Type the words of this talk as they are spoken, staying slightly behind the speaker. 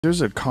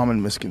There's a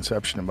common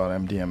misconception about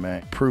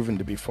MDMA, proven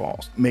to be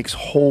false. It makes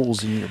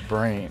holes in your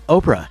brain.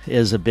 Oprah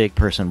is a big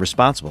person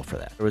responsible for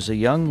that. There was a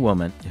young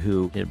woman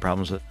who had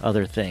problems with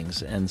other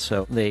things, and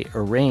so they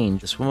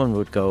arranged this woman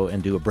would go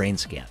and do a brain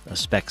scan, a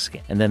SPECT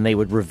scan, and then they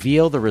would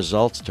reveal the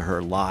results to her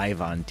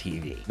live on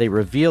TV. They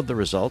revealed the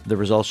result. The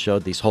results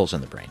showed these holes in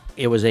the brain.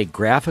 It was a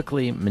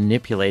graphically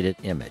manipulated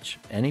image.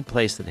 Any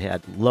place that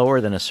had lower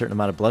than a certain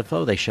amount of blood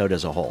flow, they showed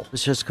as a hole. It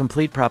was just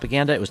complete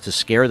propaganda. It was to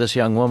scare this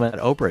young woman.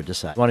 Oprah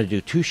decided wanted to do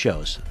two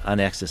shows on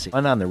ecstasy,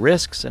 one on the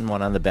risks and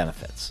one on the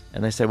benefits.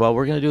 And they said, well,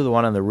 we're going to do the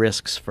one on the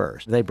risks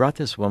first. They brought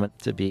this woman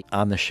to be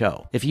on the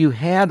show. If you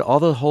had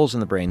all the holes in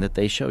the brain that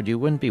they showed, you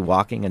wouldn't be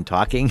walking and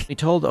talking. We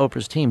told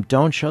Oprah's team,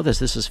 don't show this.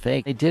 This is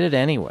fake. They did it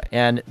anyway.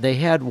 And they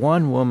had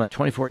one woman,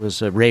 24,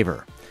 was a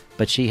raver,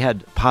 but she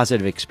had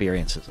positive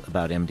experiences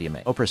about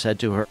MDMA. Oprah said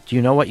to her, do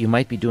you know what you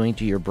might be doing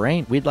to your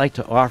brain? We'd like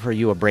to offer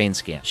you a brain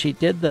scan. She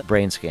did the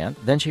brain scan.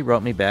 Then she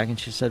wrote me back and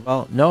she said,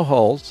 well, no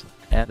holes.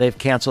 And they've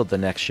canceled the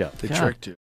next show. They tricked you.